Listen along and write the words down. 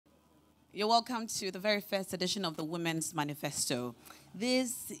You're welcome to the very first edition of the Women's Manifesto.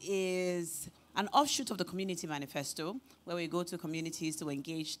 This is an offshoot of the Community Manifesto, where we go to communities to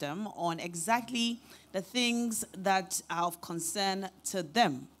engage them on exactly the things that are of concern to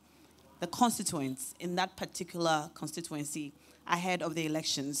them, the constituents in that particular constituency ahead of the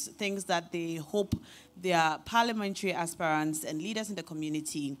elections, things that they hope their parliamentary aspirants and leaders in the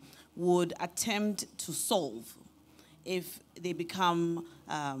community would attempt to solve if they become,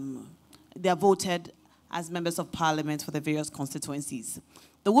 they are voted as members of parliament for the various constituencies.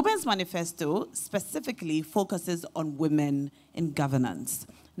 The Women's Manifesto specifically focuses on women in governance.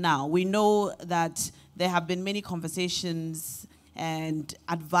 Now, we know that there have been many conversations and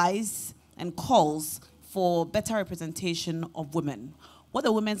advice and calls for better representation of women. What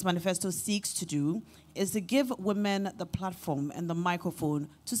the Women's Manifesto seeks to do is to give women the platform and the microphone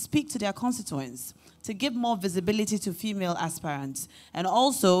to speak to their constituents, to give more visibility to female aspirants, and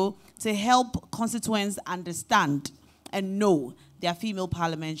also to help constituents understand and know their female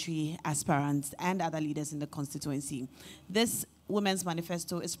parliamentary aspirants and other leaders in the constituency. This Women's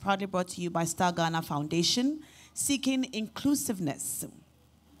Manifesto is proudly brought to you by Star Ghana Foundation, seeking inclusiveness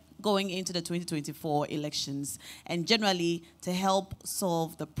going into the 2024 elections, and generally to help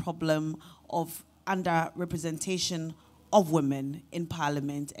solve the problem of underrepresentation of women in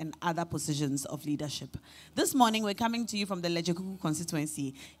parliament and other positions of leadership. This morning, we're coming to you from the Ledzokuku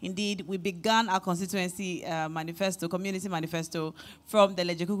constituency. Indeed, we began our constituency manifesto, community manifesto, from the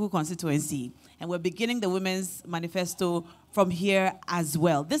Ledzokuku constituency. And we're beginning the Women's Manifesto from here as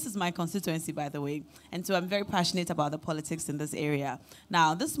well. This is my constituency, by the way, and so I'm very passionate about the politics in this area.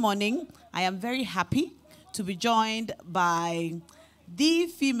 Now, this morning, I am very happy to be joined by the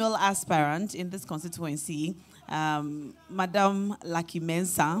female aspirant in this constituency, Madam Lucky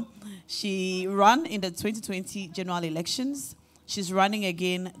Mensah. She ran in the 2020 general elections. She's running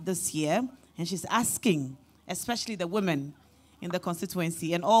again this year, and she's asking, especially the women in the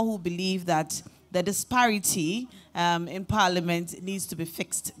constituency and all who believe that the disparity in parliament needs to be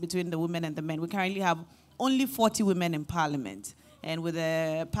fixed between the women and the men. We currently have only 40 women in parliament, and with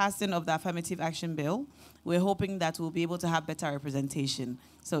the passing of the Affirmative Action Bill, we're hoping that we'll be able to have better representation.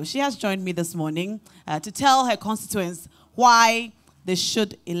 So she has joined me this morning to tell her constituents why they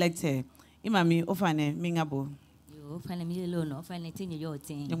should elect her. Imami, ofane mingabo. Yo, ofane mi alone, ofane tinyo yo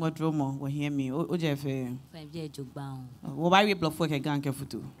tin. Ngo dromo, wo hear me. O jefe. Ofane je jogba. Wo ba we block for ke gan ke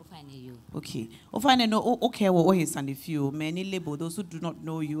futu. Ofane yo. Okay. Ofane no okay wo his and if you many label those who do not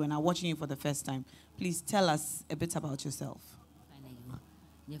know you and are watching you for the first time. Please tell us a bit about yourself. Ofane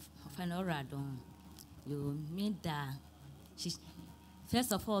yo. Ofane ora don. Yo, minda.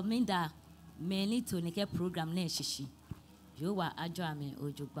 First of all, minda many to nike program ne shishi. Yo wa ajo ame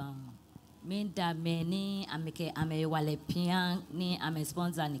ojogba. Minda many ameke ame wale pian ni ame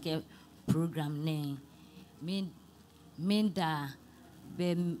sponsor nike program ne. Minda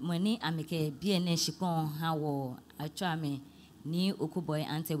be money ameke BN shikon hawo ajo ame ni Okoe Boye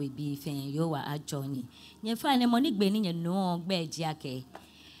ante we be fen yo wa ajo ni. Nye fa ne money gbe ni nye no gbe jiake.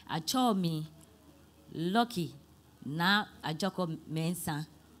 Ajo mi lucky na ajoko Mensah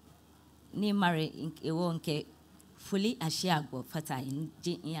ni mare ewo nke fully ashiagbo fata in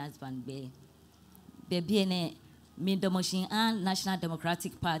husband be ene mi domoshin an National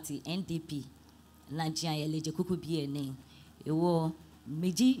Democratic Party NDP Nigeria Ledzokuku bi ene ewo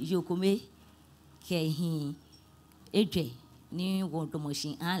meji yokome kehin edwe ni wo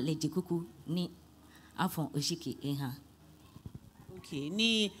domoshin an Ledzokuku ni afon oshiki eha. Okay,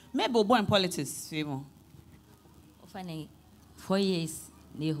 ni maybe born in politics, femo. 4 years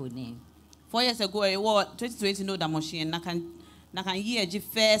ne ho ne. 4 years ago, I was 2020 no that machine. Na can year the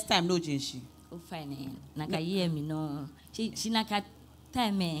first time no jinshi. O fine. Na ka year me no. She na ka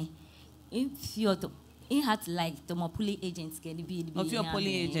time if you to in had like the Mopuli agents can be. Of your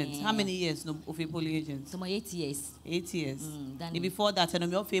poly agents. How many years no of your poly agents? So 8 years. 8 years. Before that, no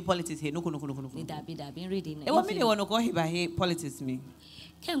me of politics here. No. That been reading. E what me they want to go here by politics me.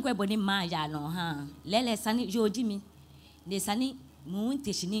 Ken kwe boni ma ya no ha. Lele sani joji mi. Ne sani mu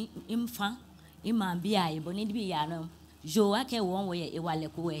nteshini imfa imambia e boni bi ya no. Jo ake won wo ye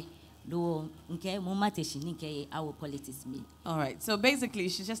ewale ko we. Do nke mu mateshini nke our politics me. All right. So basically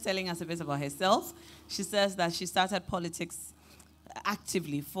she's just telling us a bit about herself. She says that she started politics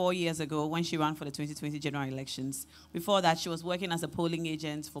actively 4 years ago when she ran for the 2020 general elections. Before that, she was working as a polling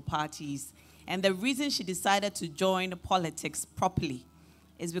agent for parties. And the reason she decided to join politics properly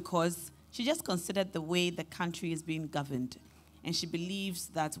is because she just considered the way the country is being governed. And she believes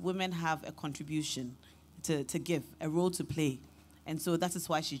that women have a contribution to give, a role to play. And so that is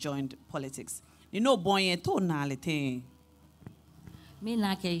why she joined politics. You know, Boye to nalete. Me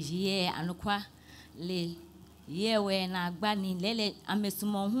na ke ye anokwa le ye we na agba ni lele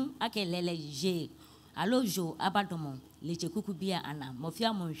amesumo hu ake lele je alo jo abadomo Ledzokuku bia ana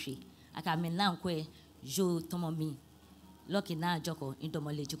mofia monhwe aka me na nkwe jo tomomi lucky na joko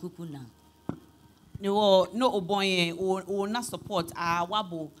indomo Ledzokuku na no Oboye o na support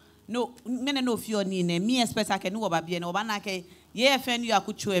wabo no mene no fio ni ne me expect ake no oba bia no oba na ke ye fen you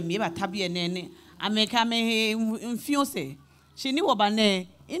akucho emi ba tabie ne ameka me mfio se she ni oba ne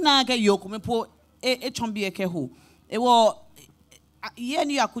ina ke yokume po e chombi eke ho e wo ye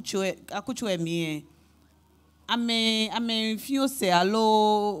ni akucho emi ame mfio se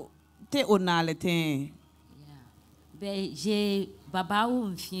alo te onalete be je baba wo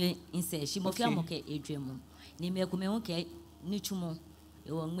mfie inse shi mofia moke edwemu ni mekume ho ke ni chumo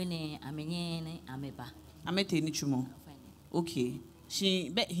e wo ngene amenye ne ameba amete ni chumo okay she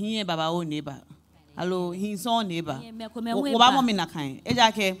be hiye baba wo neighbor alo his own neighbor wo ba mo me na kan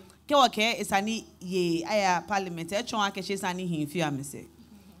eja ke wo ke isani ye aya parliament e chon ake she isani hin fi amese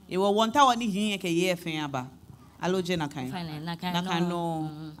e wo wonta woni hin ke ye fen aba alo je na kan na kan no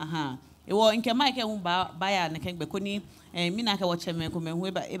aha e wo nke mike hu ba ya na kan gbe ko ni mi na ka wo cheme ko me hu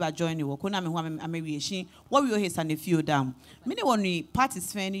e ba join ni wo ko na me hu amewie shi wo wi o he sane fio dam mi ni woni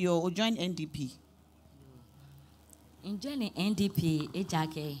parties fan yo join NDP in join NDP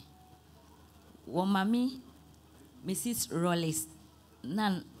ejake wo mami Mrs. Rollis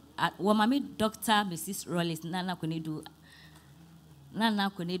nan wo mami Dr. Mrs. Rollis nana konedu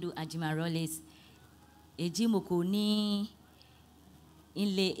Ajima Rollis ejimoko ni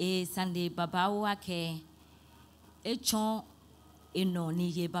inle Sunday babawo ake echon eno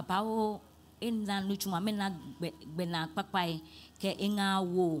ni ye babawo ena nuchuma mena gbena papai ke enga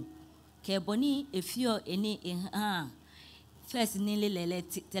wo ke boni efio eni first ni lele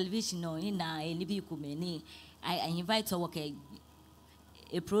television no ina eni bi kumeni I invite her ke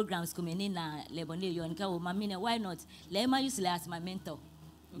a programs kumeni na leboni yo nka wo mami why not let me use as my mentor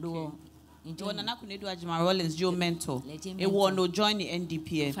do you na kunedu Ajima Rollins your mentor e wo no join the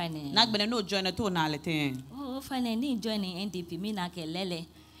NDP na gbene no join to na lete fine ni join NDP mi na ke lele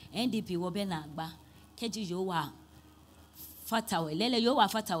NDP wo be na agba keji yo wa fatawe lele yo wa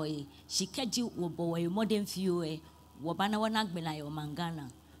fatawe shi keji wo bo we modern fio wo bana wona gbena yo mangana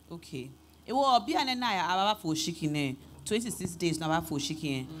okay e wo bia ne na ya ababa for shiki ne 26 days na ba for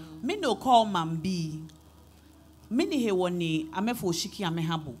shiki me no call mambi me ni he woni ame for shiki ame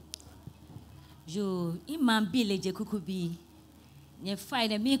habo yo imam bi Ledzokuku bi nye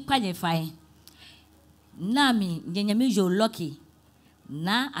fine mi kwa nye fine nami nye mi yo lucky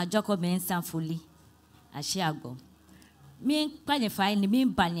na ajoko Mensah fuli ashi agbo mi kwa nye fine mi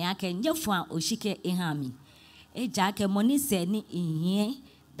bani ake nye fwa oshike ihami eja ke money se ni ihe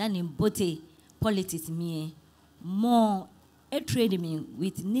than bote politics me more a trade me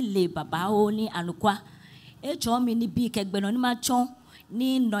with ni labor ba o ni anukwa e cho mi ni bi ke gbeno ni ma chon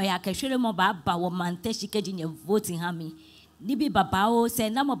ni no ya ke hwere mo ba wo mante shike ji nye voting ha mi ni bi baba o se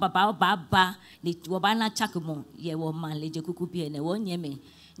na mo baba o ba ni wo ba na chak mo ye wo man Ledzokuku bi ene wo nye me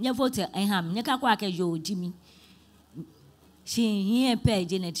nye vote ha mi nye ka kwa ke yo jimi she here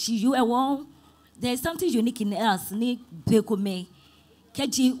page in it she you a won there's something unique in us ni bekome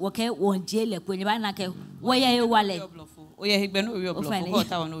keji woke wonje le kwenye ba na ke wo ye e wale o ye higbe no wi blog ko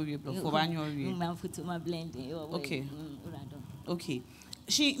ta won wi blog ko ba nyo wi ma futu ma blend okay okay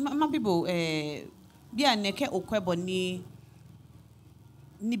she my people bia neke Okoe Boye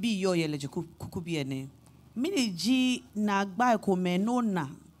ni bi yo ye Ledzokuku bi ene mini ji na agba ko menona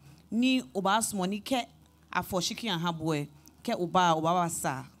ni oba asmo ni ke afoshiki anhaboe ke oba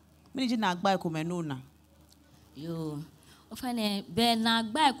wasa mini ji na agba ko menona yo o fane be na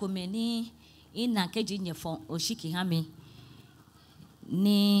agba ko meni ina keji nyefon oshiki ha mi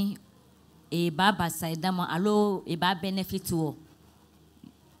ni e baba saidamo alo e ba benefit wo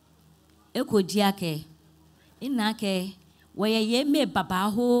eko diake ina ke ye me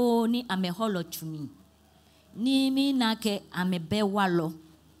baba ho ni ame holo tumi ni mi na ke ame be walo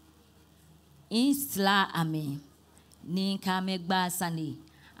insla ame ni ka me gba sani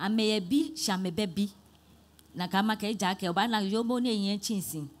ame ye bi shame bebi na ka ma ke ja ke oba na yomo ni yen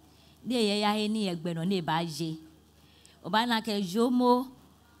chinsin ni ye ya he ni egbe no ni ba je oba na ke yomo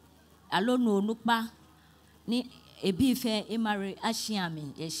alo no nupa ni ebi fe emare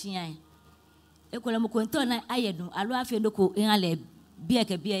ashiame ye shian ekola mo konto na ayedun alo afi ndoko ihale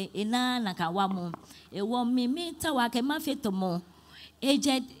bieke bie ina na ka wa mo e wo mi tawa ke ma fe to mo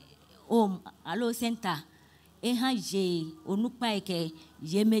aged home alo center eha je onupa eke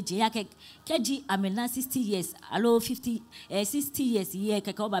ye meje ya ke keji amena 60 years alo 50 60 years ye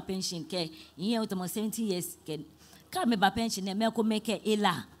ke ka oba pension ke yen o to 70 years ke Kame ba pension e me ko meke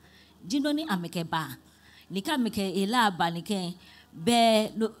ela. Jino ni ameke ba. Ni ka meke ela ba ni ke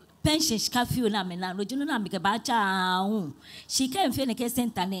be pension shika fiu na me na no jino na ameke ba cha hu. She can feel ne ke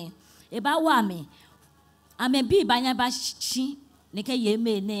center ne. E ba wa me. Ame bi banya ba shi ne ke ye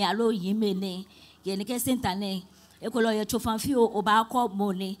me ne alo yi me ne. Ye ne ke center ne. Ekolo ye chofan fiu oba ko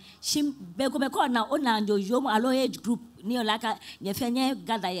mo ne. Shim be ko na ona njo yo alo age group ni olaka ye fenye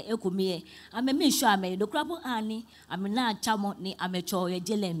gada ye ekumie. Ame me sure ame do krapo ani ame na chamo ni ame cho ye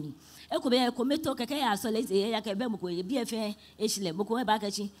jelemi. Ekube kometo keke ya so le ya ke be mo ko ye bi efe ehile mo ko e ba ka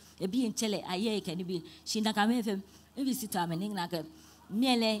chi e bi nchele aye ke ni bi shinda ka me fe visit ame ni na ke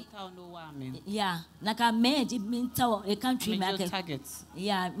miele yeah na ka me di minta e country ma ke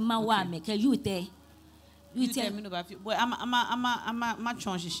yeah ma wa me ke you te boy I'm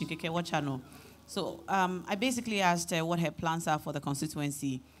chonshi keke watch no. So I basically asked her what her plans are for the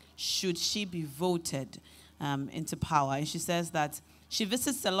constituency should she be voted into power, and she says that she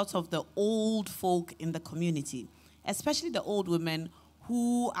visits a lot of the old folk in the community, especially the old women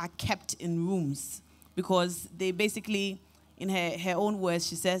who are kept in rooms because they basically, in her own words,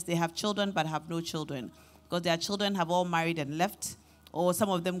 she says they have children but have no children because their children have all married and left, or some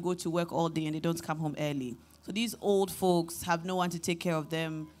of them go to work all day and they don't come home early. So these old folks have no one to take care of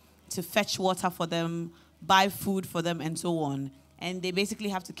them, to fetch water for them, buy food for them, and so on. And they basically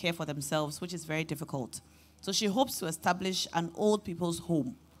have to care for themselves, which is very difficult. So she hopes to establish an old people's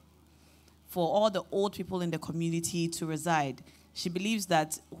home for all the old people in the community to reside. She believes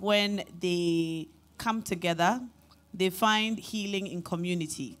that when they come together, they find healing in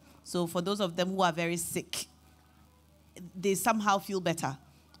community. So for those of them who are very sick, they somehow feel better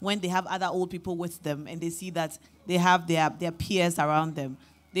when they have other old people with them and they see that they have their peers around them.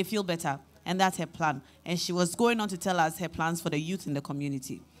 They feel better. And that's her plan. And she was going on to tell us her plans for the youth in the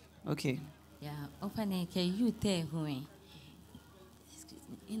community. Okay. Yeah, open ke youth there who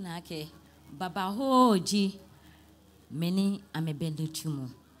inake baba hoji many amebendo chumo.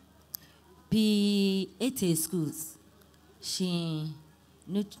 Be 80 schools. She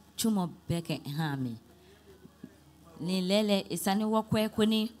no chumo beke hami. Ni lele isani wakwe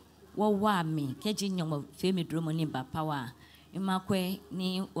kweni wawami keji nyongo femi dromo ni bapawa. Imakwe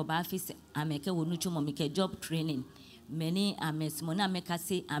ni wabafis ameke wonuchumo mike job training. Many amesmona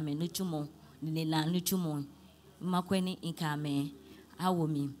mekasi amenuchumo ni la nuchumo. Imakwe ni inkame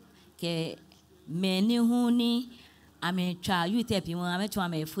awomi ke many huni ame try you tepi mo ame try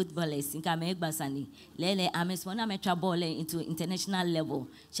ame footballers inkame egbasani lele amesmona ame try ball into international level.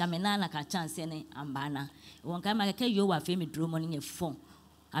 Shamena na ka chance ne ambana. Wonkama ke yo wa femi dromo ni phone.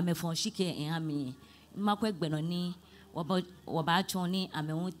 Ame phone shike ehami. Imakwe gbenoni wabachoni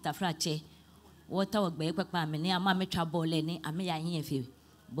ame tafrache wota wagbe kwakpa ame ni ama metra bole ni ame ya yin efe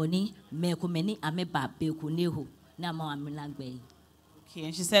boni me ko meni ame ba be ku neho na ma ame lagbe. Okay,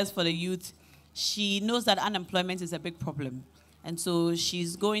 and she says for the youth, she knows that unemployment is a big problem, and so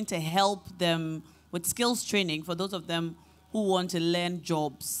she's going to help them with skills training for those of them who want to learn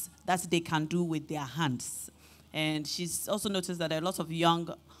jobs that they can do with their hands. And she's also noticed that there are lots of young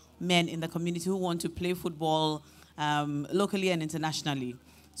men in the community who want to play football locally and internationally.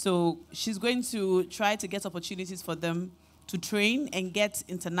 So she's going to try to get opportunities for them to train and get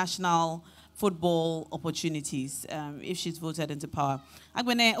international football opportunities if she's voted into power.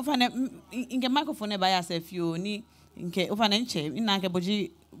 Agbene ofane inge microphone ba ya se fio ni inke ofane nche ina ke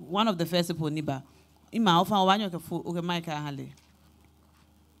boji one of the first people ni ba ima ofane wanyo ke fu o ke mic hale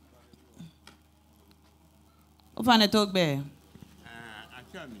ofane talk be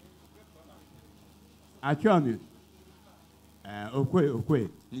Achami Okoe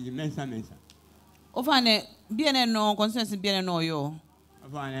ni Mensah. Ofane bien no consensus bien no yo.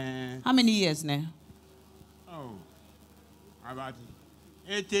 Ofane how many years ne? Oh, about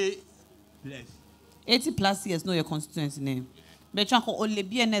 80 plus. 80 plus years no your constituency name. Be try ko ole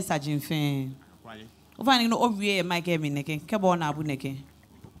bien sajin fen. Kwale. Ofane no owie my game neke kebo na abu neke.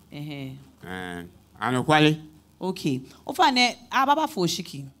 Ano kwale. Okay. Ofane ababa fo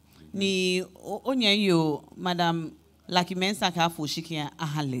shiki. Ni onye yo Madam Lucky Mensah ka fo shiki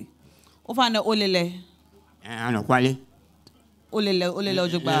ahale. Ofane olele. Ano kwale. Olele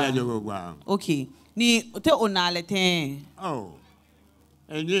ojogba. Okay. Ni te onale ten. Oh.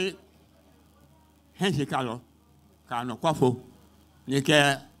 Eni hensi kalo. Ka no kwafo. Ni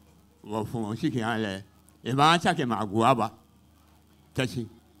ke wo fun shiki ale. E ma cha ke maguaba. Tachi.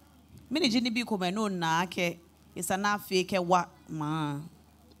 Mini jini bi ko me no na ke isa na fe ke wa ma.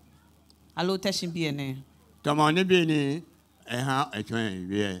 Alo tashin bi ene. Tomo ni bi ni etwen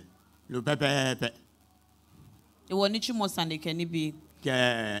wie. Lo pepe. E woni chimo sande ke ni bi.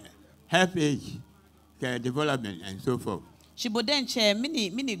 Ke help age development and so forth. Shibodenche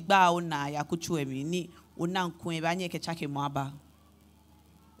mini ba una yakuchu emi ni una nkwe ba nye kechake mwaba.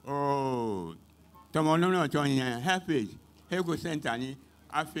 Oh, tomono tonya happy. Hego center ni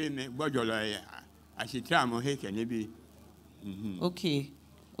afi me gbojolo asitra mo heke ni bi. Okay.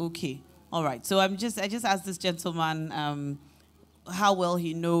 All right. So I just asked this gentleman how well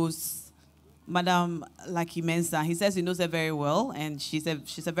he knows Madam Lucky Mensah. He says he knows her very well, and she's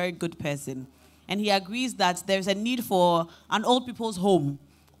a very good person. And he agrees that there's a need for an old people's home,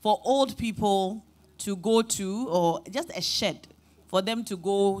 for old people to go to, or just a shed for them to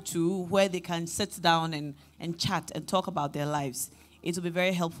go to where they can sit down and chat and talk about their lives. It will be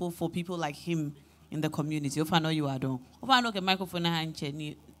very helpful for people like him in the community. If I know you are done. If I know the microphone and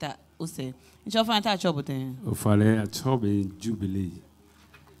Jenny that say. If I find a job then. If I job in Jubilee.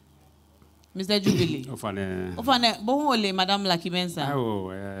 Mr. Jubilee. If I know, Madam Lucky Mensah. Oh,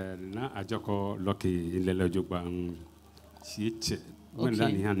 na ajoko lucky in the Ledzokuku. She when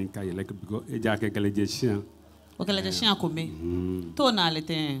that he handing kai like because ejake galejation. Okay, Ledzokuku come. To na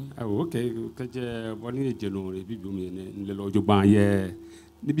lete. Oh, okay. Kaje boni jeno e bibu mi in the Ledzokuku ye.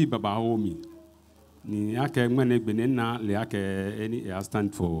 Ni bi baba ho mi. Ni ake ngmane gbene na le ake any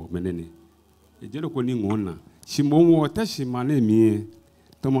stand for menene ejero ko ni ngona shimo ta shimane mi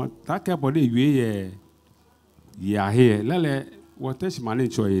tomo ta ke bode yue ya he lele wo ta shimane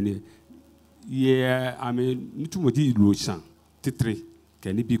cho ye ye ame nitumodi ilusan titre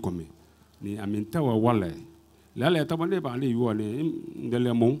ke ni bi kome ni ame ta wa wale lele ta bode ba le yo ni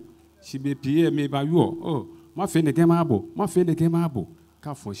ndele mo shibe pie me ba yo oh ma fe ne ke ma abo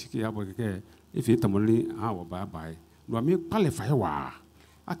ka fo shiki abo ke if you tamoli how bye no me qualify wa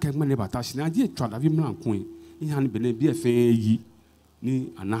aka ngmane bata shi na je twa da bi mlan kun in han bene bi efe yi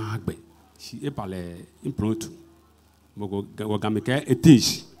ni ana agbe shi e pale impromptu mogo ga me ke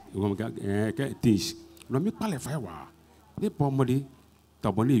etish go ga ke etish no me qualify wa ni pomodi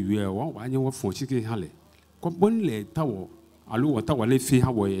taboni wi e wa anye wo fon shi ke hale ko bon le tawo alu wo tawo le fi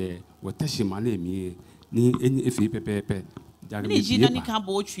ha wo ye wo tashi ma na mi ni enyi efe pepepe. Ni jina ni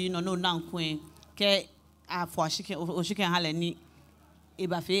kambo twi no na nkwen ke afo ashike hale ni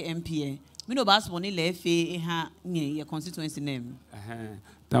ebafe MPA mi no ba so ni le fe ha nye ye constituency name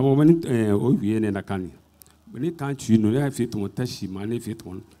ta mo mani o wie ne na kan ni kan twi no ya fe to tashi ma na fe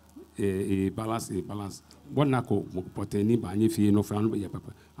to balance bona ko mo poteni ba nye fe no fa no ye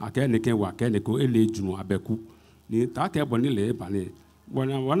papa aka ne ken wa ka ne ko ele junu abeku ni ta ka boni le ba ne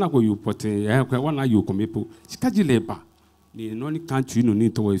bona ko you poten ya ko wana you komepo sikaji le ba ni no ni country no ni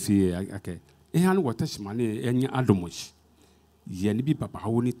to fi ake e han water shimane enya adomosh ye ni bi papa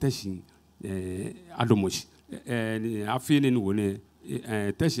wo ni tashi adomosh ni afi ni wo ne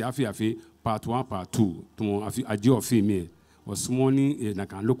tashi afi part 1 part 2 to afi aji ofi mi osmo ni na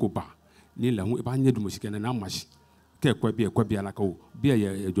kan lokoba ni la hu e ba nye domosh ke na mashi ke kwa bi ala ko bi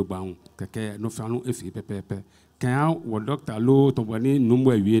ye ejogba hu keke no fa no efi pepepe kan wo doctor lo to boni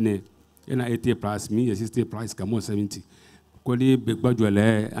numu awie ne na 80 plus mi 60 plus kamo 70 koli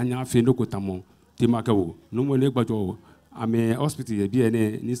begbadwele anya fe no kotamo timakawo no mo le gbadwo ame hospital ye bi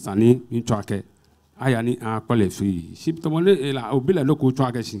ene ni sani ntwake aya ni akole free ship to mo le la obile no ko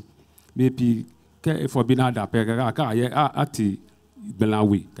twake shi mepi ke for bina da pe ka ye ati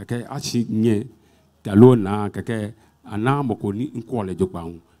belawi kake achi nye galo na kake ana moko ni nkole jogba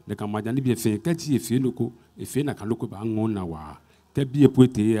hu de ka majani bi fe ke ti efe no ko efe na kan loko ba ngona wa ke bi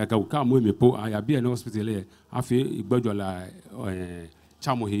epoete aka ka mo mepo aya bi ene hospital e afi igbojo la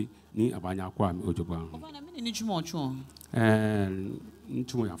chamohi ni abanya kwa ojogba ofana mini ni chumo chu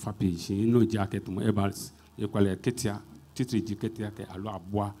ntumo ya fapi shi no jacket mo ebals e kwale ketia titri ji ketia ke alo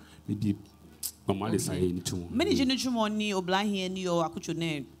aboa ni bi mama le sai ni chumo mini ji ni chumo ni oblahi ni o akucho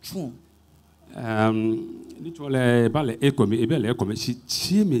ne chu ni chole bale ekomi ebele ekomi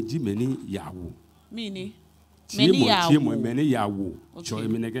chi meji meni yawo mini meni yawo cho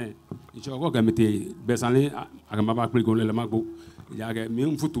eminege cho go gamete besane agama ba kle go le magbo ya ga mi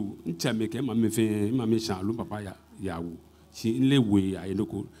mfutu nchame ke ma me fe ma me sha lu papa yawo shi nle we ya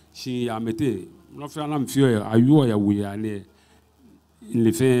enoko shi ya mete no fe na mfio ayu ya we ya ne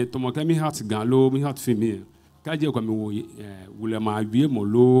nle fe to mo ka mi hat gan lo mi hat fe mi ka je ko mi wo wule ma wie mo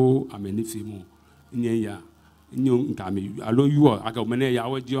lo ameni fe mo nye ya nyo nka mi alo yu aka mene ya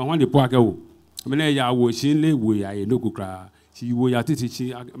wo ji ho le po aka wo mene ya wo shi nle we ya enoko kra shi wo ya titi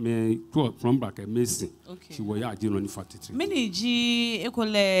shi me from back mesin shi wo ya jiro ni 43 mini ji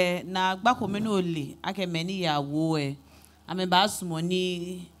ekole na gbako me no le ake meni ya wo ame ba sumo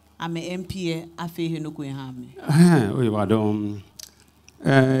ni ame MPA afi he no ko ha me o wa don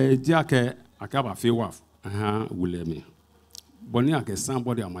ji ake akaba fi wa wule me boni ake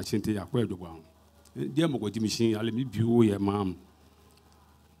somebody amachinte ya kwa edogba dia mo ko dimishin ale mi biwo ye mam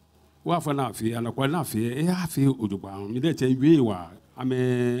wa fa na fi ana kwa na fi e ha fi ojogba mi de chen wi wa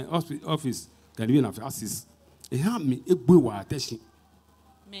ame office kan wi na fi assist e ha mi egbo wa attention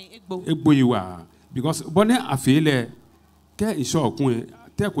me egbo yi wa because bone afele ke insure kun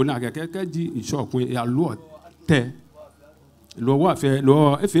te ko na ke di insure kun ya lo te lo wa fe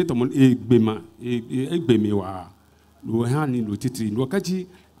lo e fe to mon egbemi wa lo ha ni lo titi lo kaji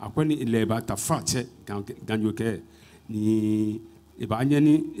akwani ile ba ta fache ganyo ke ni e ba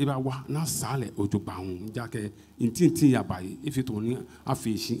nyani e ba wa na sale ojogba hun ja ke intintin ya bai e fe to ni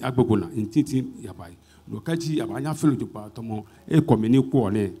afeshi agbogbo na intintin ya bai lo kaji abanya fe ojogba to mo e ko mi ni ku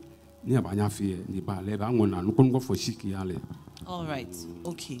ole ni abanya fe ni ba le ba ngona no ko for shiki ale. All right.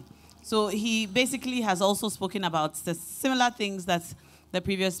 Okay. So he basically has also spoken about the similar things that the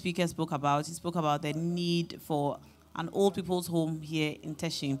previous speaker spoke about. He spoke about the need for an old people's home here in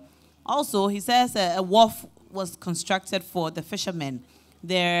Teshi. Also, he says a wharf was constructed for the fishermen.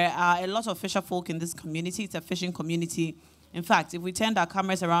 There are a lot of fisher folk in this community. It's a fishing community. In fact, if we turned our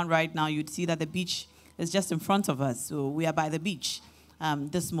cameras around right now, you'd see that the beach is just in front of us. So we are by the beach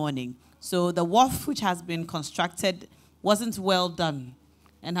this morning. So the wharf which has been constructed wasn't well done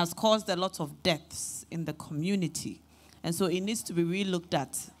and has caused a lot of deaths in the community. And so it needs to be re-looked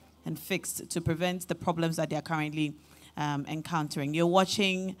at and fixed to prevent the problems that they are currently encountering. You're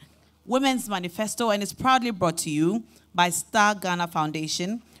watching Women's Manifesto, and it's proudly brought to you by Star Ghana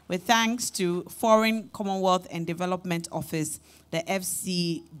Foundation, with thanks to Foreign, Commonwealth and Development Office, the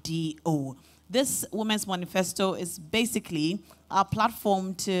FCDO. This Women's Manifesto is basically our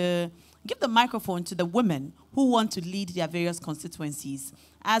platform to give the microphone to the women who want to lead their various constituencies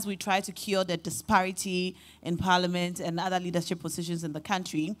as we try to cure the disparity in parliament and other leadership positions in the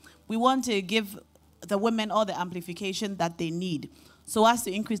country. We want to give the women all the amplification that they need so as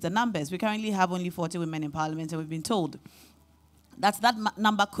to increase the numbers. We currently have only 40 women in parliament, and we've been told that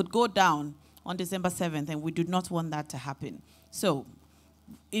number could go down on December 7th, and we do not want that to happen. So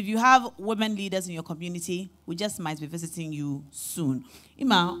if you have women leaders in your community, we just might be visiting you soon.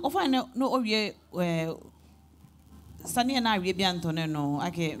 Ima, ofa no oye Sani na we bi antone no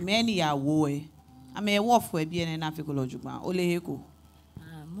ake me ni ya wo e. Ame wo fo e bi na Africa jugba. Ole heko.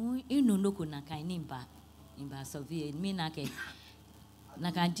 Mu inu noko na kan nimba. Imba survey mi na ke. Na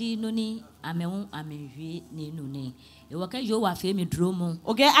kan ji no ni amehun amehwe ni nu ne. E wo ka yo wa fe mi duro mu.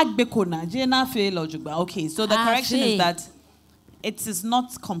 Okay, agbeko na je na fe lojugba. Okay, so the correction is that it is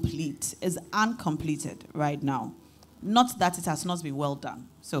not complete. It's uncompleted right now. Not that it has not been well done.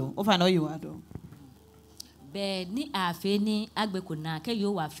 So, if I know you are though. Be ni afe ni agbeko na ke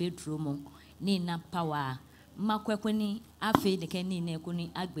yo wa fe duro mu ni na power. Makwekwe ni afe de ke ni na ku ni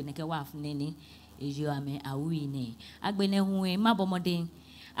agbe ne ke wa afne ni ejo ame awi ni. Agbe ne hu e mabomoden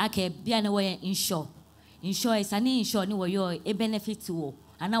ake bia ne wo insure. Insure is ani insure ni wo yo e benefit wo.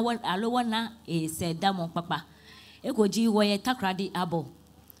 Ana wo alo na e se damo papa. Ekoji woye takradi abo.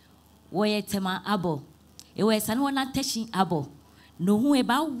 Woye tema abo. Ewe sanwa na teshi abo. No hu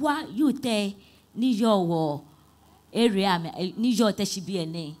eba wa yute ni yo wo area me ni yo teshi bi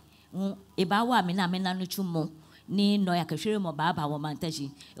ene. Eba wa me na no chumo ni no ya kahwere mo baba wo man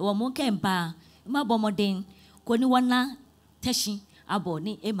teshi. Ewo mo kemba ma bomoden ko ni wana teshi abo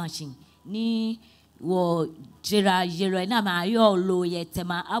ni e machine ni wo jira na ma yo lo ye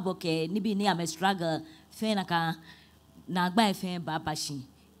tema abo ke ni bi ni am struggle Fenaka Nagba Fen Babashi.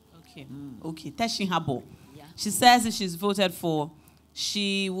 Okay. Okay. Teshin Habo. Yeah. She says if she's voted for,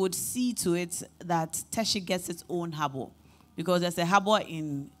 she would see to it that Teshi gets its own habo. Because there's a habo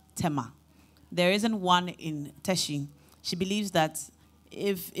in Tema. There isn't one in Teshi. She believes that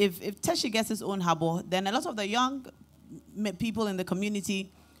if Teshi gets its own habo, then a lot of the young people in the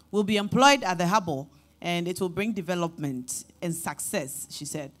community will be employed at the habo, and it will bring development and success, she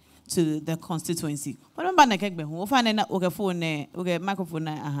said, to the constituency. But remember na kegbe ho fa na o ke phone o ke microphone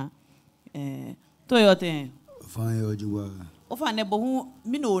na aha to yo ten fa yo jiwa o fa na bo hu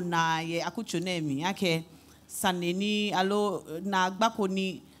mi no na ye akucho na mi ake saneni alo na agbako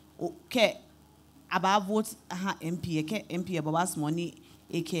ni ke aba vote aha MP ke MP baba smoni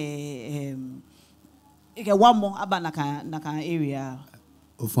eke one more aba na kan area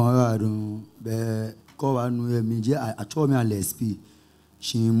o fa do be ko wa nu e mi je acho mi LSP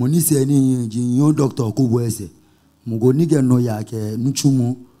she monise ni jinyo Dr. Okoe Boye mugo nige no ya ke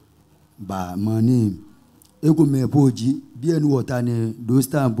nuchumu ba mani ego me poji bi enu water ni do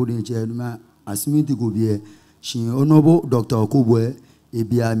stand bo ni che ma asimiti go bi she honorable Dr. Okoe Boye e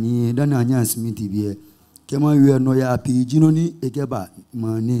bi ami dan anya asimiti bi kema we no ya pi jino ni egeba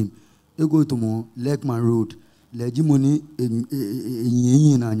mani ego to mo Lekman Road lejimoni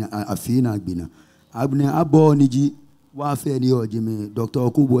enyin na afi na agbina abne abo niji wa fe ni ojime Dr.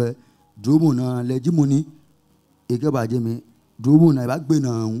 Okoe Boye dromo na lejimoni ege ba jeme dromo na ba gbe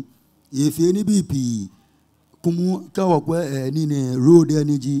na hun efe ni BP kumu ka wo pe ni ne road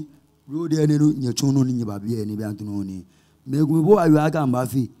energy road energy nyechunu ni ba bi ni bi antunu ni megu bo ayu aga mba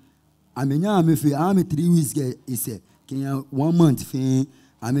fi amenya amefi ami 3 weeks ke ise kinya 1 month fi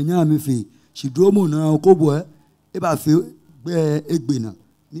amenya amefi shi dromo na Okoe Boye e ba fi gbe egbe na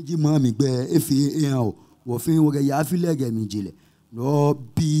niji mami gbe efi eyan o wo fi wo ge ya fi lege mi jile no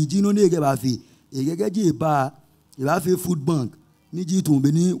bi jino ne ge ba fi egege ji ba e ba fi food bank niji tun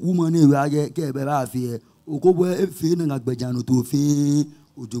be ni woman e wa ge ke be ba fi Okoe Boye efi na gbejanu to fi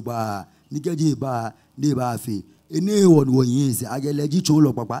ojugba nige ba ne ba fi ene wo yin se agele ji chon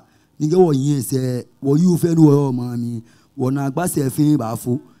lo papa nige wo yin se wo yu fe nu wo mami wo na gba se fi ba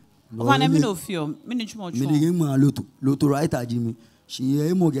fu o na mi no fio mi ni chumo chumo mi ni ma loto right ajimi shi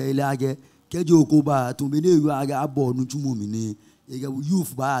e mo ge ile age keje Okoe ba tun be ne yu age abo nu chumo mi ni ege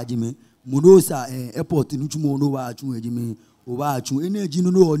youth ba ajimi munosa airport nu chumo no ba chu ejimi o ba chu ene ji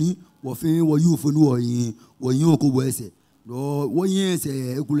nu no ni wo fi wo youth nu wo yin Okoe Boye se do wo yin se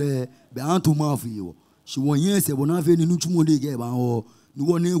ekule be an to ma fi wo shi wo yin se bo na fe ni nu chumo de ge ba wo ni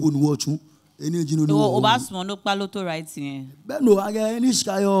wo ne go nu wo chu ene ji nu no o ba smo no pa loto right yen be no age ni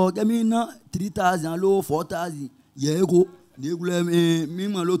shikayo ke mi na 3000 lo 4000 ye go ni ekule mi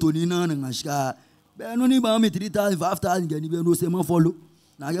ma loto ni na na shika be no ni ba mi 3000 5000 ge ni be no se ma follow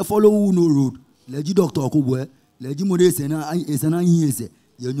na ge follow no road leji Dr. Okoe Boye leji mo de se na yin se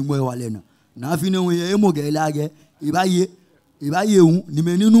ye nu mo e wale na fi ne won ye mo ge la ge ibaye un ni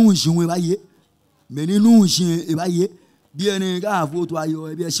me ninu nsin ibaye me ninu nsin ibaye bi eni ga foto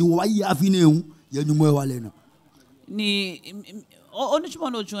ayo e bi e si wo waye afine un ye nu mo e wale na ni onu chumo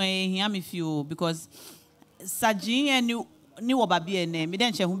no chun ehia mi fi o because sajin eni ni wo ba bi ene mi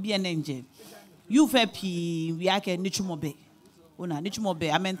den che hu bi ene nje you fe pi wi ake ni chumo be ona ni chumo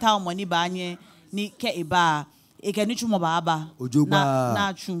be amenta mo ni ba anye ni ke iba e ke ni chumo ba aba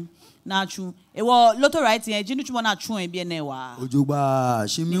na chu ewo loto right yen jinu chumo na chu e bi ene wa ojogba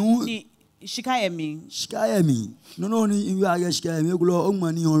shimiun ni shikayemi no ni iwe age shikayemi gulo o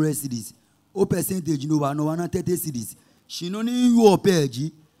mo ni 100 cedis o percentage no ba no 30 cedis shi no ni yo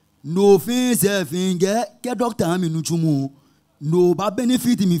peji no fin se fin ke doctor mi nu chumu no ba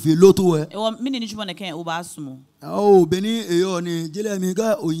benefit mi fi loto ewo mi ni chumo ne ken o ba asumo o beni eyo ni jele mi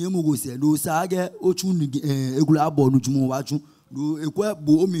ga oyemu go se lo sage o chu ni egula abo nu chumu wa chu do ekwe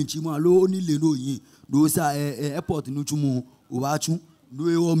bo omi nchimo alo oni le no yin do sa airport nu chumu o ba chu do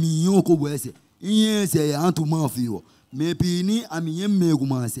e omi yin Okoe Boye se yin se ya to ma fi wo me pi ni ami yin megu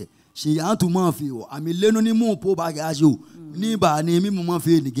ma se shi ya to ma fi wo ami le no ni mu po ba ga je o ni ba ni mi mo ma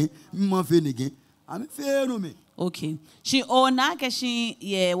fe nigin ami fe no me okay she o na ke she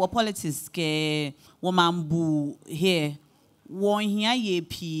ye wo politics ke wo mambu here won hia ye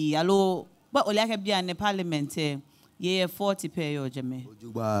pi alo ba ole aka bia ne parliament ye 40 per yo jeme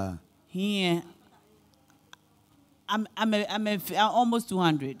ojugba here I'm almost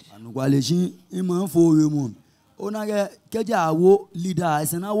 200 anugwale shin imon fo we mu ona keje awo leader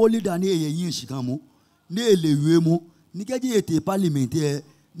esen awo leader ni eye yin shikan mu ni elewe mu ni keje ete parliament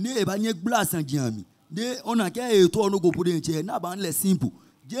ni e ba yen glass anjian mi de ona ke eto onu go pode nche na ba nle simple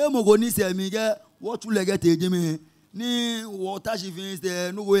je mo go ni se mi ge wo tu lege te je mi ni water she finish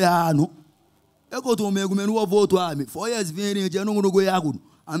there no go ya no e go to me no wo vote ami 4 years finish je no go ya go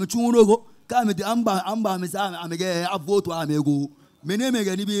ami tun rogo ka mi de amba mi sa ami ge a vote ami go mene me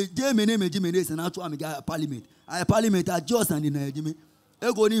ge ni bi je mene me ji mene se na tu ami ga parliament a just and na ji mi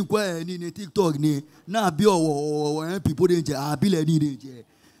e go ni nkwa ni TikTok ni na bi owo people dey nche abi le ni dey nche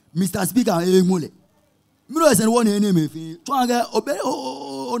Mr. Speaker e mole mi ro se won ni me fi tun ga obe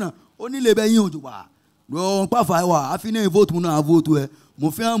ona oni le be yin ojugba ro pa fa wa afi na vote mu na vote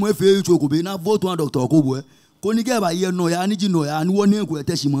mo fi am e fe ichoku be na vote one Dr. Okoe Boye ko ni ge ba ye no ya ni ji no ya ni won ni ko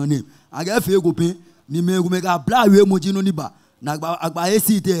te shi mo ni aga fe go pin ni me ga bla we mo ji no ni ba na agba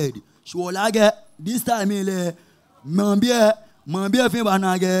seated so la ge this time ile mo bi e fi ba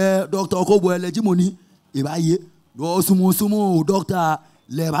na ge Dr. Okoe Boye le ji mo ni e ba ye do sumo doctor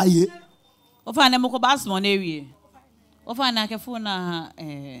le ba ye o fa na mo ko ba sumo na ewie o fa na ke phone na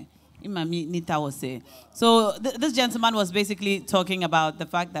Imami Nita was saying. So this gentleman was basically talking about the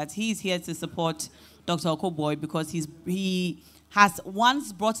fact that he's here to support Dr. Okoe Boye because he has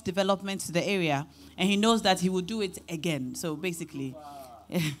once brought development to the area and he knows that he will do it again. So basically,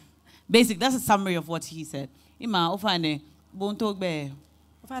 that's a summary of what he said. Ima ofane bontogbe.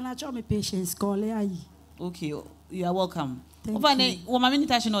 Ofane show me patience call okay, you are welcome. Ofane womami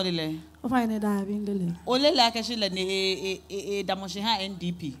Nita shinodile. Ofane da bindele. Olele akeshile ne damoshi ha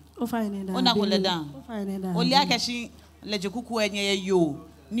NDP. Ona koleda. Oli akeshi Ledzokuku enye yo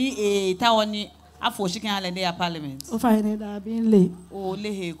ni ta woni afo shikin ale ne parliament. O fine da bin le. O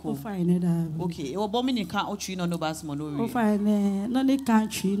lehe ko. O fine da. Okay. E wo bo mi ni kan o twi no bas mo no ri. O fine no ni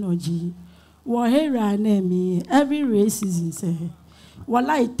country no ji. Wo hera na mi every racism say. Wo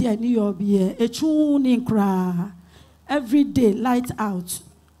light e ni yo bi e chu ni nkra. Every day light out.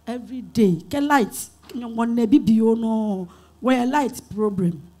 Every day. Ke light won na bibio no. We light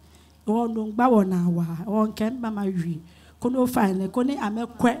problem. O no gba wona wa. O nke mama wi. Kono fine koni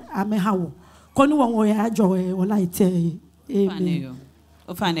amekwe amehawo. Koni won ya joy o light e. Amen.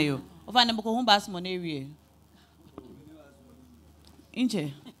 O fine yo. O fine boko hu bas mo na wi.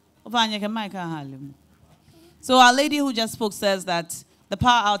 Inche. O fine ke mic halem. So our lady who just spoke says that the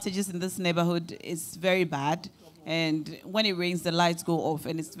power outages in this neighborhood is very bad, and when it rains the lights go off,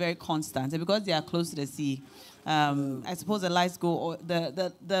 and it's very constant. And because they are close to the sea, I suppose the lights go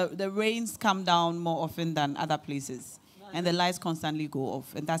the rains come down more often than other places, and the lights constantly go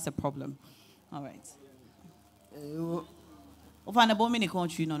off, and that's a problem. All right. Ofana bo mini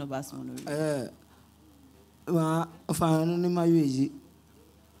country no bas mo no. Ofana no ma yuji.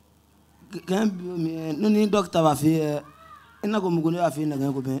 Kan no ni doctor ba fi ina go mugo ba fi na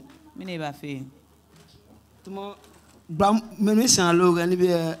gan go ben. Mi ne ba fi. Tumo bram menu san lo gan ni bi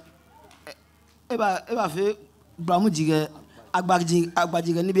e ba fi bramu jige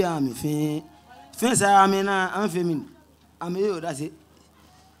agbaji gan ni bi am fi sa am na am fi min am yo da se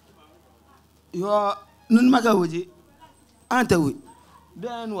yo nun maka woji anta wi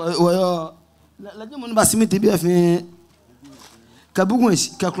ben wo yo la je mun ba simiti bi fi ka bugun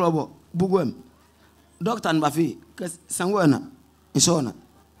ka club bugun doctor ba fi ka sangwana insona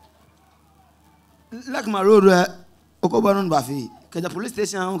lak ma road Okoe Boye ba fi ka the police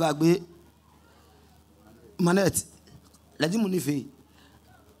station ga gbe manet la je mun fi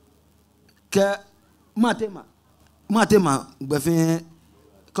ka matema gbe fi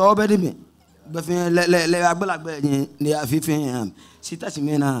ka obedi me le agbalagbe ni afifin sita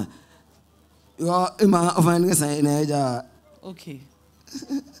simena yo ima ofan san na ja. Okay.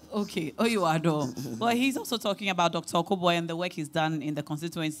 Okay. Oh, you adore. Well, he's also talking about Dr. Okoe Boye and the work he's done in the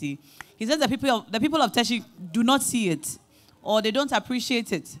constituency. He says the people of Teshi do not see it, or they don't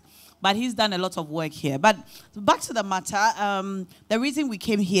appreciate it. But he's done a lot of work here. But back to the matter, the reason we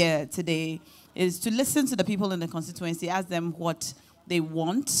came here today is to listen to the people in the constituency, ask them what they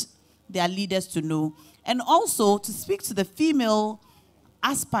want their leaders to know, and also to speak to the female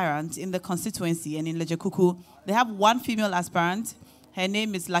aspirant in the constituency. And in Ledzokuku, they have one female aspirant. Her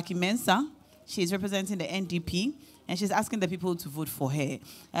name is Mensah. She's representing the NDP, and she's asking the people to vote for her.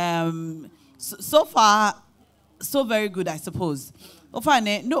 So far, so very good, I suppose.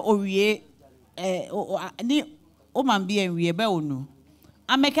 Ofane no orie ni o man bi enwie be onu.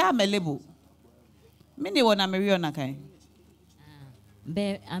 Ameka amelebo. Me ne wona meri ona kan.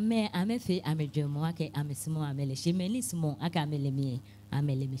 Be ame fe amedwemo ake amesimo amele shemeni simo aka amelemi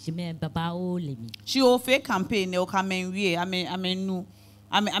amelemi sheme baba o lemi. She o fe campaign e o ka menwie amenu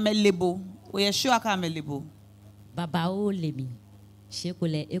amelebo. O ye sure aka amelebo. Baba o lemi.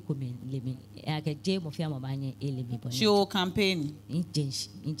 Shekule ekumi lemi ake je mo fi amabanye elemi boni. She o campaign.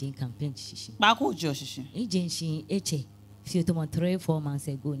 Injen campaign shishi. Ba ko jo shishi. Injen shi eche. Fi to mo 3-4 months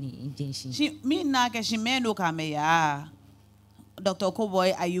ago ni injen shi. She me na ke she me no ka me ya. Dr. Okoe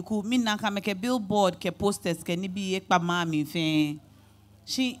Boye ayuku mi na ka make billboard ke posters ke ni bi ekpa ma mi fe.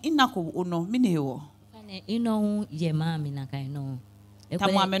 She inako ono mi ne wo. Ane ino ye ma mi na ka ino.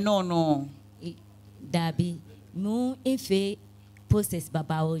 Tamwa me no. Dabi mu efe posters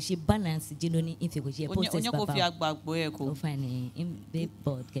babao she balance jinoni ife ko she posters babao. Onye ko fi agbagbo e ko. O fine in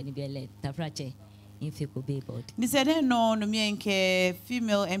billboard ke ni bi ele tafrache ife ko billboard. Ni said no mi enke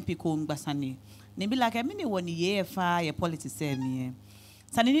female MP ko ngbasani. Ni bi like me ne woni ye fa ye politics e mi.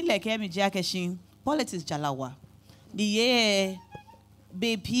 Sani ni like me je akeshin politics jalawa. Ni ye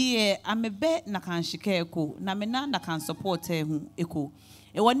BP amebe na kan shike ko na me na kan support e hu eko.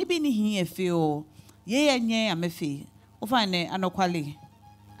 E woni bi ni hin e fe o. Ye nye amefe. O fane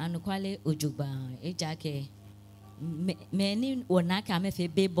anokwale ojuba ejake me ni wona ka amefe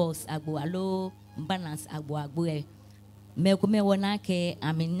billboards agbo alo balance agbo e me ko me wona ke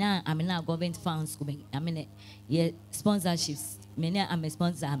amina government funds ko amina ye sponsorships me na am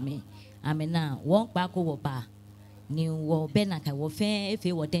sponsor me amina won pa ko wo ba ni wo be na ka wo fe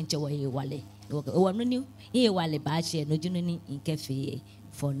efe wo denche wo ye wale wo no ni ye wale ba she no junu ni nke fe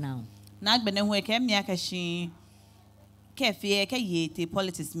for now na gbene hu e ke me akashin ke fe ke ye te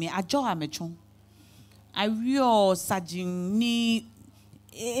politics me ajo ametwon ario sajin ni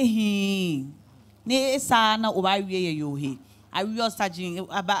ni esa na o ba wie ye yo he I real surgeon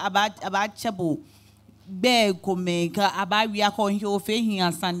about chebo be come about we are calling you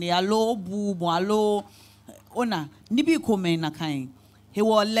fahin Sunday alo boo alo ona nibi come na kind he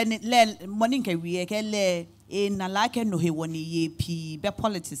will learn morning can we le in na like no he woni ye pi be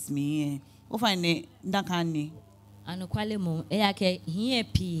politics me o find it ndakani anu kwale mu e yake hie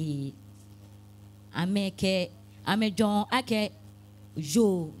pi ame John ake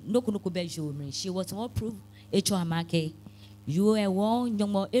jo nokunuku be jo me she was all prove echo amake you e won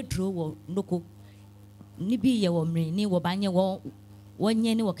nyomo edro wo noko ni bi ye wo mre ni wo banye wo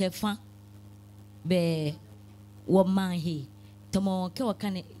wonye ni wo kefa be wo man he tomo ke wo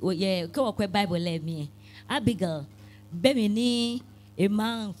kan ye ke wo kwe Bible le mi Abigail be mi ni e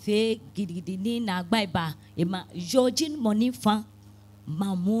man fe gidigidi ni na gbaiba e ma jojin money fa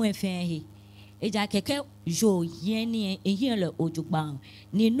mamu e fe he eja keke jo yeni ehien le ojugba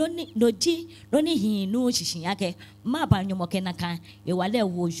ni noni hin no shishin yake ma ba nyomo ke na kan e wale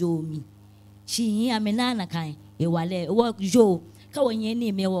wo jo mi shi hin amena na kan e wale wo jo ka wo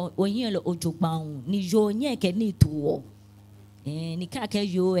yeni me wo hien le ojugba ni jo nye ke ni tuwo ni ka ke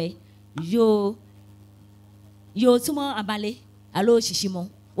yo tumo abale alo shishimo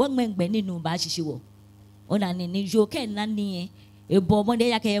wo ngmengbe ninu ba shishiwo ona ni jo ke na ni e bo mo de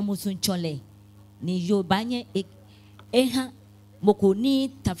yake musun chole ni yo banye eha moko ni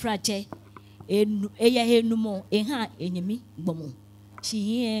tafrache eya henumo eha enyemi gbomo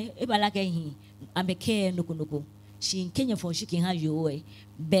shi e balake hin ameke noko shi kenya fon shiki ha yo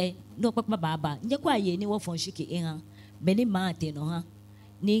be no papa baba nye kwa ye ni wo fon shiki eha be ni ma te no ha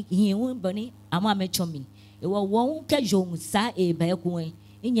ni hin won boni ama mechomi e wo won ke jo sa e ba ku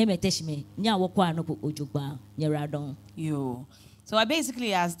nye meteshime nya wo kwa no ojugba nyeradon yo. So I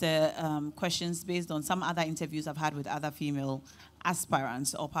basically asked the questions based on some other interviews I've had with other female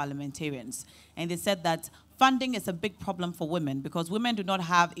aspirants or parliamentarians. And they said that funding is a big problem for women because women do not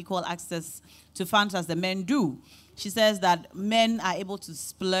have equal access to funds as the men do. She says that men are able to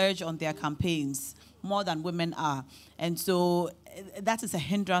splurge on their campaigns more than women are. And so that is a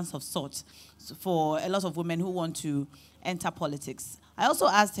hindrance of sorts for a lot of women who want to enter politics. I also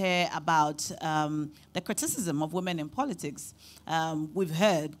asked her about the criticism of women in politics. We've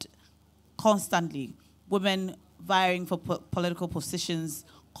heard constantly women vying for political positions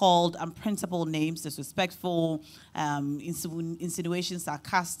called unprintable names, disrespectful, insinuations are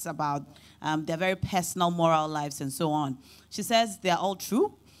cast about their very personal moral lives and so on. She says they're all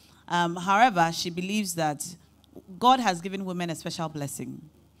true. However, she believes that God has given women a special blessing.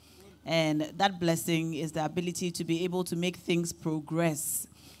 And that blessing is the ability to be able to make things progress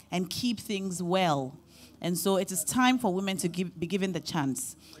and keep things well. And so it is time for women to be given the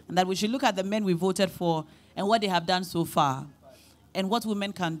chance. And that we should look at the men we voted for and what they have done so far. And what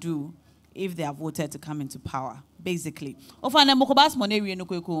women can do if they are voted to come into power, basically. Ofane mokobas moneri no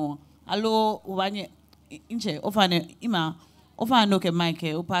kweko. Allo ubanye inche ofane ima ofane ke mic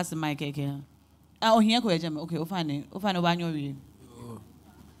o pass mic ke. Ah ohia ko ejeme. Okay, ofane ubanyo wi.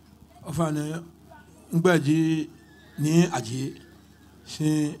 Ofane ngbaji ni aji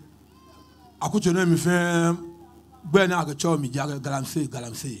si akuchone mi fe gbe na agacho mi ja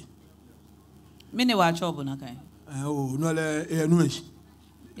galamse Mine wa chobo na kai o no le enu eshi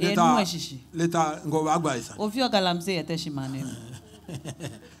leta ngo wa agba isa ofio galamse eteshi mane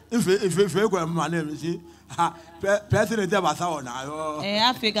ife ko mane si ha president aba sa ona yo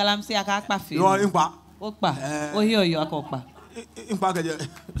afi galamse aka akpa fe yo npa okpa ohio yo akokpa npa keje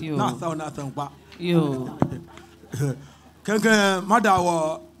na sa ona sa npa yo kankan mada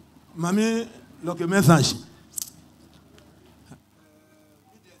wo mami loke message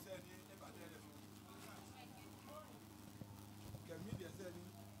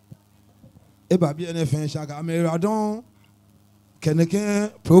eba bi NFN shaka ameradon keneken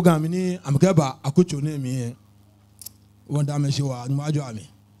program ni amkeba akucho ne mi wonda me shiwa nuajo ami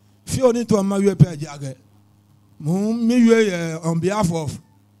fi oni to ma we page age mu mi we on behalf of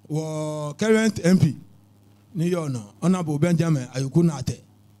current MP ni yo no honorable Benjamin Ayukuna ate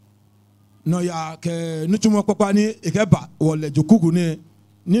no ya ke nutumo papa ni ikeba wo Ledzokuku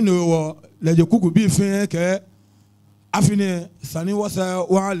ni no wo Ledzokuku bi fin ke afine sani wasa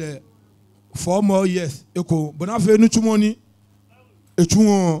wa le 4 more years eko bona fe nutumo ni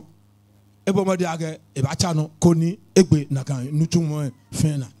etuwo ebomode age ebacha no koni egbe na kan nutumo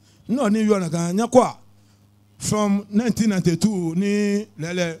fin no ni yo na kan nyakwa from 1992 ni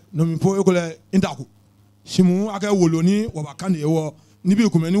lele nomipo ekole indaku shimu ake wolo ni wabakane ewo ni bi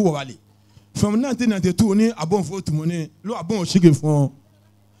kumeni wobale from 1992 ni abon fo tumoni lo abon osige fun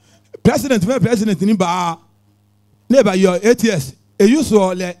president ni ba your 8 years e use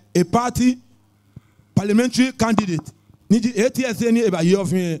a party parliamentary candidate Niji ATS any eba year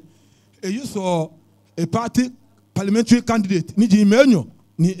of me. You saw a party parliamentary candidate. Niji menyo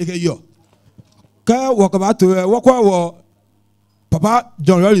ni ege yo. Ka walk about to walk wa Papa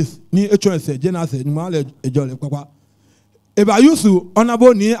John Rollis ni HOS Jenase ni male ejole papa. Eba yusu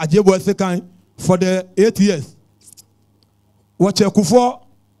honorable ni ajebo second for the ATS. Wache kufo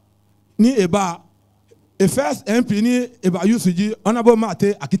ni eba a first MP ni eba yusu ji honorable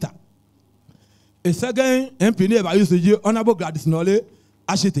Mate Akita. A second MP ni eba yusu ji honorable Gladys Nole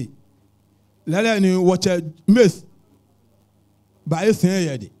Ashite. Lele ni wache Miss ba esen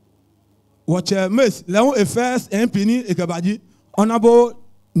yedi. Wache Miss leon a first MP ni ekabaji honorable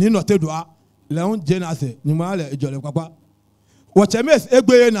ni notedwa leon Jenase ni male ejole papa. Wache Miss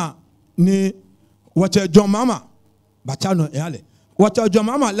egbeye na ni wache John Mama bachano yale. Wache John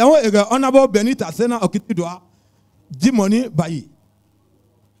Mama leon ege honorable Benita Sena Okitidwa Jimoni bayi.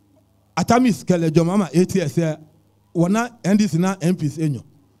 Atamis kele John Mama ATS wana NDC na MPs enyo.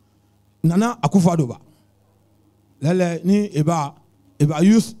 Nana Akufo-Addo ba. Lele ni eba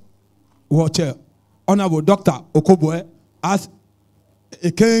use wache honorable Dr. Okoe Boye as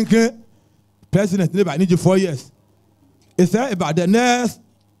a king president ni ba ni 4 years. It's about the next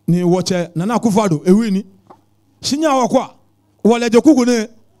ni wache Nana Akufo-Addo ewini. Shinya wakwa Ledzokuku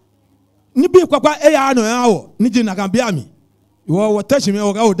ni bi kwakwa eya ano yawo ni ji na gambiami. Wo watechi me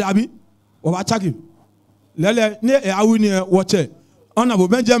wo dabi wo ba chaki. Lele ni awini wache honorable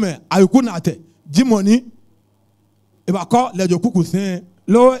Benjamin Ayukunate Jimoni ebako Ledzokuku sin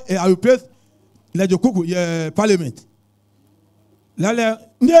lo I replace Ledzokuku ye parliament. Lele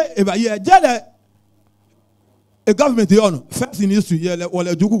ni eba ye jele a government yon first in history ye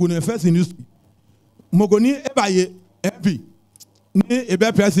Ledzokuku ne first in history. Mogoni eba ye MP ni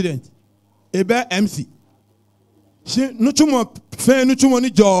ebe president ebe MC. Si nuchumo fe nuchumo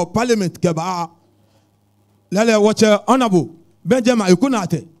ni jo parliament keba. Lele wache honorable Benjamin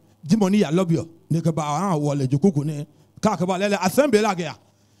Ayukunate Jimoni ya lobby ne keba ha wo Ledzokuku ne ka keba lele assembly la ya.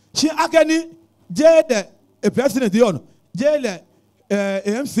 Si akeni je de a president yon je le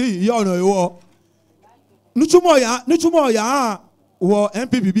MC yon yo nuchumo ya wo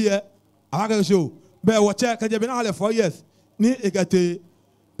NPP bi aka show be wo che ka je be na 4 years ni egate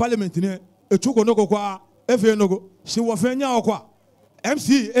parliament ne echuko no kwa efe no si wo fe nya okwa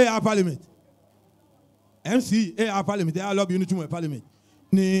MC parliament MC parliament ya lobby nuchumo parliament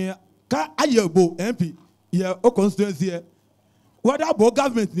ni ka ayebo MP ye o constituency whether bo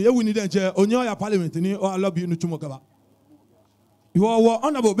government ni ewu ni denche onyo ya parliament ni o lobby nuchumo kaba wo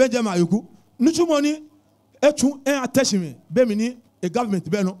honorable Benjamin Ayuku nuchumo ni etu attachment be mi ni a government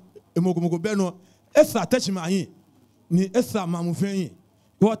be no emogomogo be no esa attachment ayin ni esa mamufen yin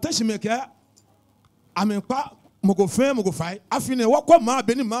wo attachment ke amenpa mogo fai afine wo kwa ma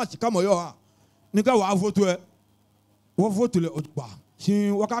be ni ma chika moyo ha ni ka wa vote wo vote le opa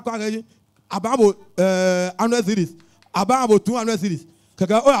sin wo ka kwa ga ababo annual series ababo 200 series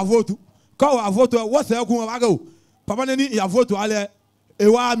kaka o ya vote ka wa vote wo se ku wa ga o papa ni ya vote ale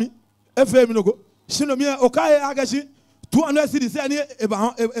ewa mi efe mi no go sino mi okaye agashi 200 series ni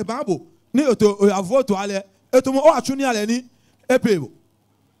ebabo ni oto o ya vote ale eto mo o atuni ale ni epebo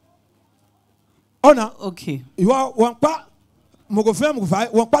ona okay iwa won pa mo go fai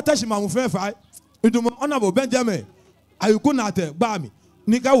won pa tashi ma mo fai idumo ona bo Benjamin Ayukunate gba mi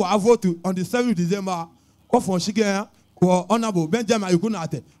ni ka wa vote on the 7th December ko fon shige ko ona bo Benjamin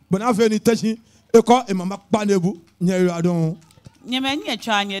Ayukunate bona fe ni tashi e ko e mama pa nebu nyeri adon Nyemenya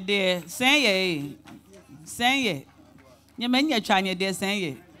twanye de senye nyemenya twanye de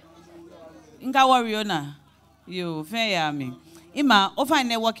senye nga warrior na yo fe ya mi ima ofa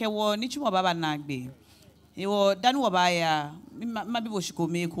ne woke wo ni chumo baba na agbe ewo danu wo ba ya ma bi bo shiko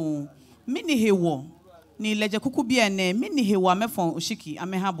meku mini hewo ni Ledzokuku bia ne mini hewo amefon oshiki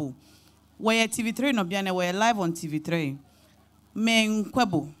amehabo wo ye TV3 no bia ne wo live on TV3 men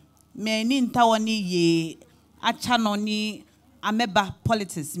kwebo men ni ntawo ni ye acha no ni ameba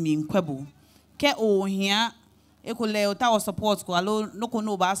politics mi nkwebo ke ohia ekole ota support ko alo noko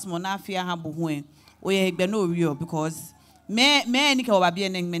no ba asmo na afia ha bo hu oye egbe no rio because me ni ke oba bia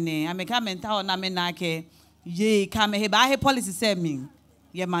ne mene ameka mental na me na ke ye ka me he ba he policy se mi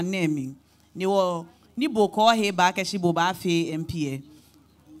ye man na mi ni wo ni bo ko he ba ke shi bo ba afi MP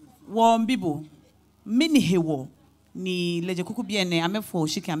wo mbibo mini hewo ni Ledzokuku bia ne amefo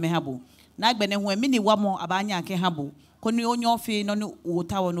shika me habo na agbe ne hu mini wamo abanya ke habo koni onyo fe no ni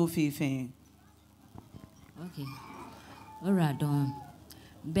utawo no fe fe. Okay. Alright don.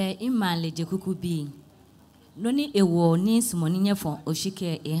 Be ima Ledzokuku bi. No ni ewo ni smoni nye fon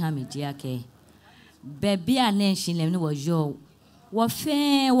oshike ha media ke. Be bia na nhilem ni wo yo. Wo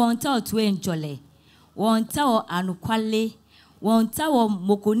fe won ta otu enjole. won tawo anukwale won tawo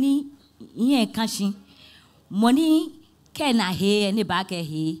mokoni yen kanshi money kena he ni ba ke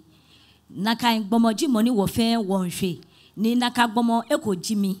he na kan gbomoji money wo fe won hwe ni na ka gbomo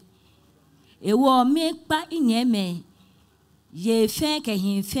ekojimi ewo me pa inyeme ye fe ke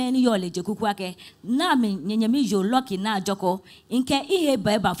hin fe ni yo Ledzokuku ake na me nyanyemi yo lucky na joko nke ihe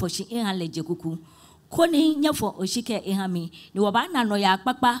ba foshi ihan Ledzokuku koni nyefo oshike ihami ni woba na no ya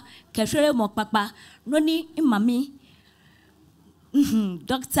papa kehwere mo papa no ni imami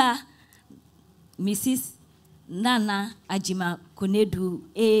Dr. Mrs. Nana Ajima Konedu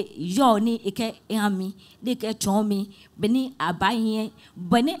yo ni ike ihami de ke chomi beni abaye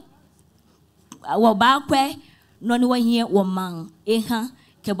beni woba kwe no ni wahie woman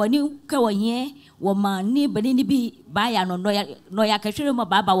ke boni ke wahie woman ni beni ni bi baya no ya kehwere mo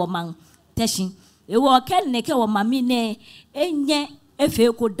baba woman teshin ewo ken ne ke wo mami ne enye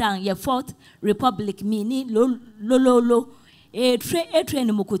efe ko dan ye Fourth Republic mi ni lo tre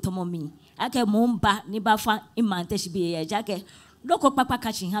ni mokotomo mi ake mo mba ni ba fa imante shi bi ye jake loko papa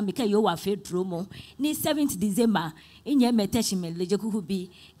kachi ha mi ke yo wa fe dro mo ni 7th December enye meteshi me Ledzokuku bi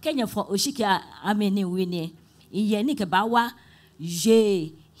kenye fo oshike ameni wini iye ni ke ba wa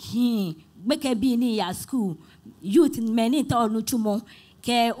je hin gbeke bi ni ya school youth meni ta onu chumo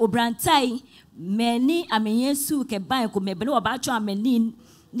ke obrantai meni amenyesu ke ban ko me bele oba cho ameni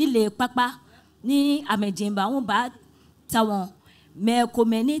ni le papa ni amejimba won ba tawon me ko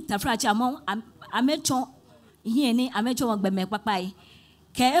meni tafrachi amon amecho yin ni amecho won gbe me papa yi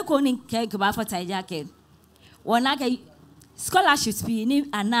ke ko ni ke ba fota ja ke wona ke scholarships bi ni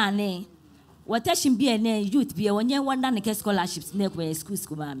anane wotashin bi ene youth bi wonye wonder ne ke scholarships ne ko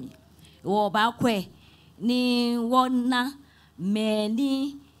school mami wo ba kwe ni wona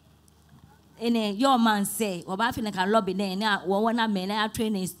meni ene your man say oba fi na kan lobby na wo wona me na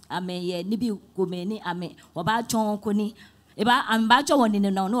training ame ye ni bi ko me ni ame oba chon ko ni e ba am ba cho woni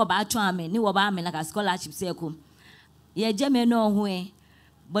no no oba chon ame ni wo ba ame na ka scholarship say ko ye je me no ho e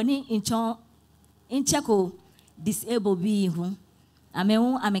boni inchon incheko disable bi hu ame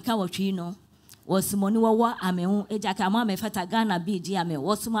hu ame ka wo twi no wo sumoni wo ame hu eja ka ma me fata Ghana bi ji ame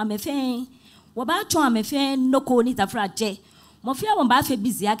wo sumo ame fe wo ba chon ame fe no ko ni tafra je mo fia won ba fe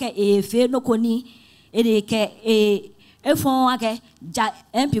busy ake fe no koni ere ke fon ake ja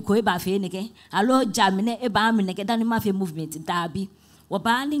MP ko e ba fe ne ke alo ja me ne e ba me ne ke dani ma fe movement da bi wo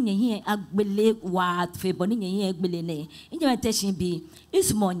ba ni nyin agbele wa fe boni nyin agbele ne inje tension bi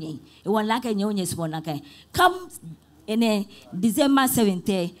ismonye e won la ke nyin onye smon ake come ene December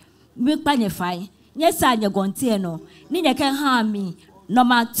 17 mi pa nye fai nye sa nye gontie no ni nye ke ha mi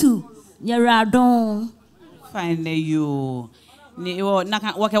number 2 nye radon fine you ni wo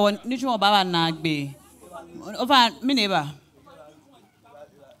naka wake won ni chuo baba na gbe over mi neighbor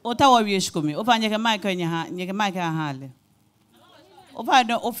ota wo wi shikomi over nyeke mic nya ha nyeke mic ha le over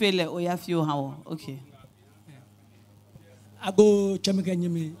don ofele o ya fio ha wo okay ago chemeke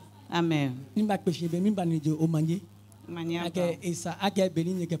nyimi amen ni ba pe shebe mi ba ni je o manje mania ake isa ake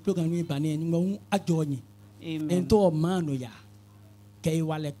beni nyeke program ni ba ni ngo ajo nyi amen ento o mano ya ke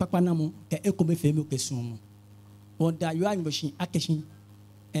wale papa na mu ke ekome fe mi o kesun mu wonda yo anyi machine akeshin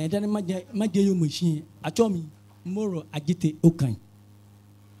dan maje yo machine achomi moro agite okan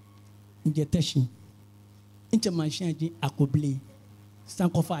nje teshin nche machine ji akoble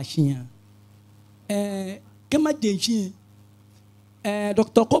sankofa ashian kema denshi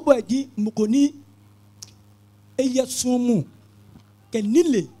Dr. Okoe Boye ji mukoni eye sumu ke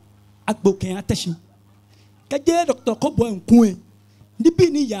nile agboken ateshin ke je Dr. Okoe Boye nkun ni bi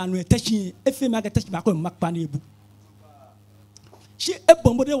ni ya anu eteshin efe ma ga teshin ba ko makpa na ebu she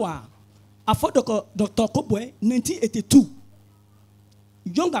ebomode wa afọ Dr. Okoe Boye 1982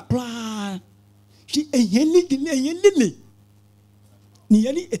 younger cry she eyen lile ni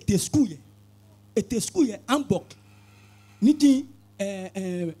yeli ete school ye Hamburg ni di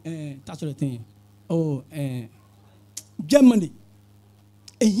that's the thing Germany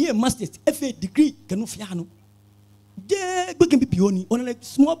eyen masters FA degree kanu fiano de gbegin bibioni on like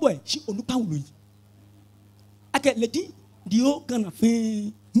small boy she onupa wulo ake lady dio Ghana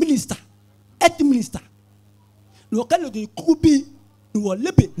fe minister ex minister lo kale de kubi wo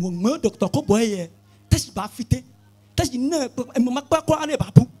lebe wo mo Dr. Okoe Boye tashi ba fite tashi na mo makpa ko ane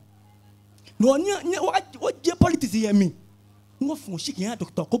babu no nya wo je politics ye mi ngo fun shiki ya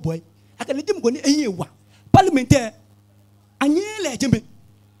Dr. Okoe Boye aka le dim go ni eyin ewa parlementaire anye le jembe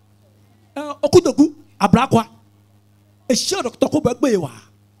okudogu abrakwa e show Dr. Okoe Boye gbe wa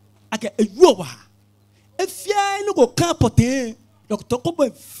aka ewu wa efia ni go kan potin Dr. Okoe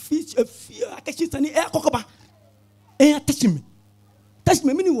Boye fi akashi sani e kokoba e atashime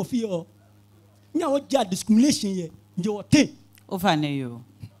mini wo fi o nya o ja discrimination ye je o te Ofane yo.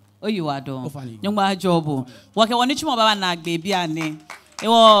 O you adon. Ofane. Nyongba jobo. Wake woni chimo baba na agbebi ane.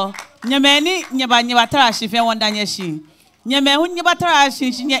 Ewo nyemeni nyeba tara shife wonda nyeshi. Nyeme hu nyeba tara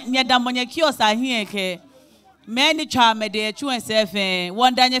shi nyeda monye kiosa hie ke. Many chamede chu ensefe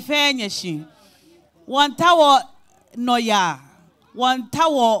wonda nyefe nyeshi. One tower noya. One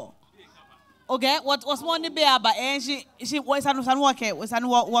tower. Okay, what was money be about? She was an work. Was an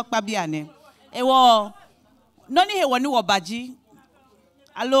work babiane. Ewo noni he wani wabaji.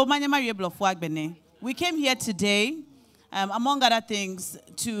 Hello, my name is Bluffwagbene. We came here today, among other things,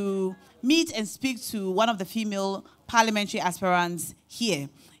 to meet and speak to one of the female parliamentary aspirants here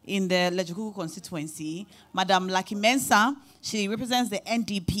in the Ledzokuku constituency, Madam Lucky Mensah. She represents the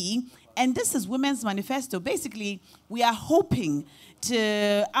NDP, and this is Women's Manifesto. Basically, we are hoping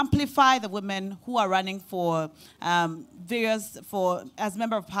to amplify the women who are running for as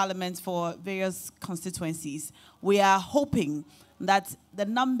member of parliament for various constituencies. We are hoping that the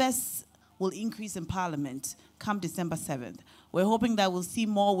numbers will increase in parliament come December 7th. We're hoping that we'll see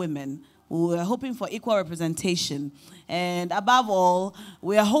more women. We're hoping for equal representation. And above all,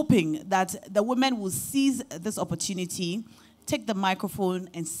 we are hoping that the women will seize this opportunity, take the microphone,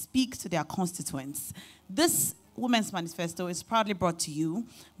 and speak to their constituents. This Women's Manifesto is proudly brought to you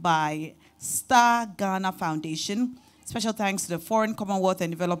by Star Ghana Foundation. Special thanks to the Foreign Commonwealth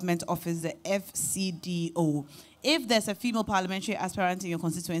and Development Office, the FCDO. If there's a female parliamentary aspirant in your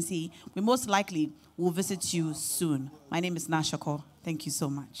constituency, we most likely will visit you soon. My name is Nashako. Thank you so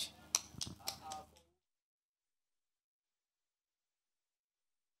much.